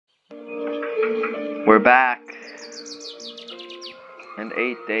We're back. And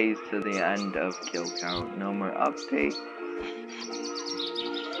 8 days to the end of kill count. No more updates.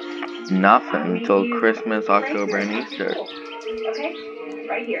 Nothing until Christmas, October, and Easter. Okay,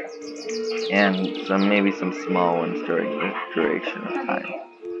 right here. And maybe some small ones during the duration of time.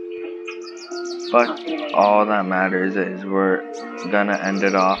 But all that matters is we're gonna end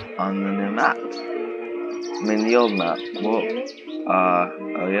it off on the new map. I mean the old map. Well,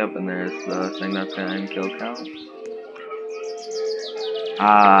 oh yep, and there's the thing that's gonna end kill count.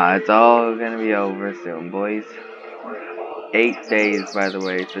 It's all gonna be over soon, boys. 8 days, by the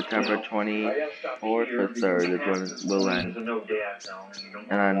way. September 24th or 3rd is when it will end. And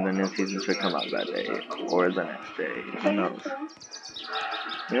then the new season should come out that day. Or the next day. Who knows?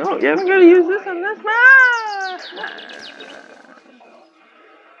 You haven't got to use this on this map!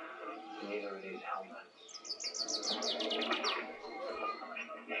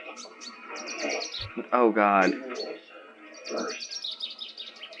 Oh god.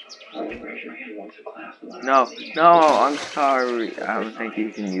 No, I'm sorry. I don't think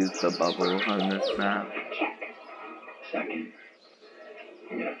you can use the bubble on this map.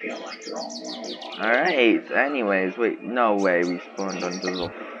 Alright, anyways, wait, no way we spawned under the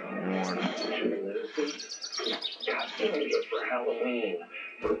floor.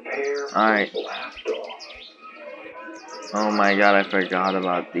 Alright. Oh my god, I forgot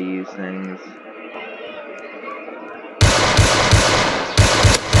about these things.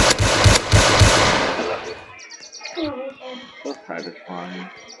 So satisfying.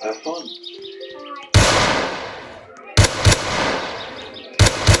 Have fun.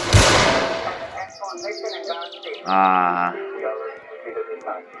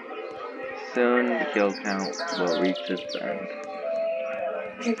 Soon the kill count will reach its end.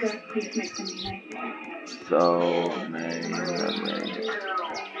 Okay, good. Please make them nice. So many memories.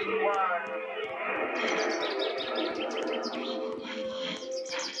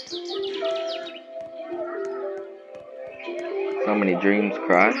 So many dreams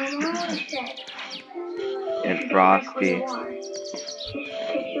crushed. And Frosty.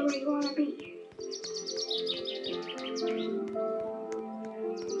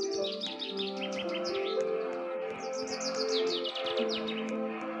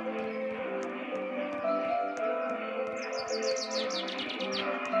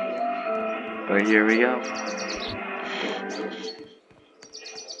 But here we go.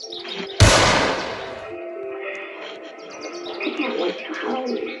 I can't wait till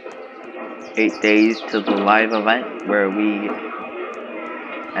Halloween. 8 days to the live event where we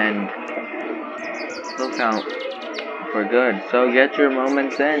end kill count for good. So get your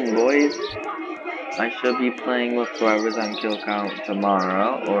moments in, boys. I should be playing with whoever's on kill count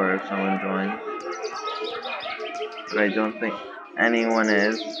tomorrow, or if someone joins. But I don't think anyone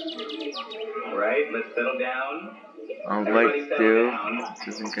is. Alright, let's settle down. I'll like Stu,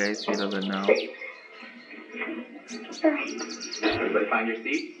 just in case he doesn't know. Everybody find your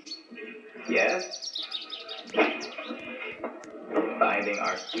seats? Yes? Finding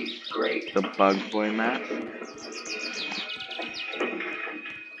our seats, great. The Bug Boy mask.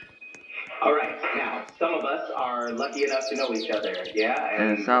 Alright, now, some of us are lucky enough to know each other, yeah?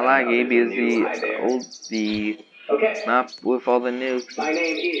 And it's not laggy because the map with all the nukes My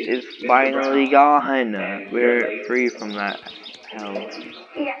name is finally gone. We're free from that hell.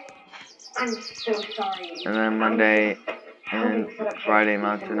 Yeah, I'm so sorry. And then Monday and Friday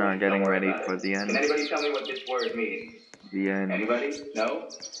Mountain are getting ready for the end. Can anybody tell me what this word means? The end. Anybody? No?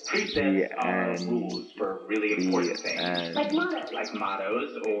 Precepts are rules for really important things. Like mottos. Like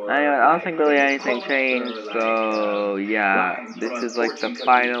mottos or... Anyway, I don't think really anything changed, so yeah, this is like the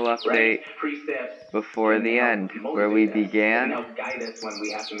final update before the end, where we began,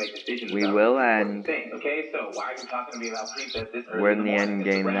 we will end, we're in the end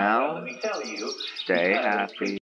game now, stay happy.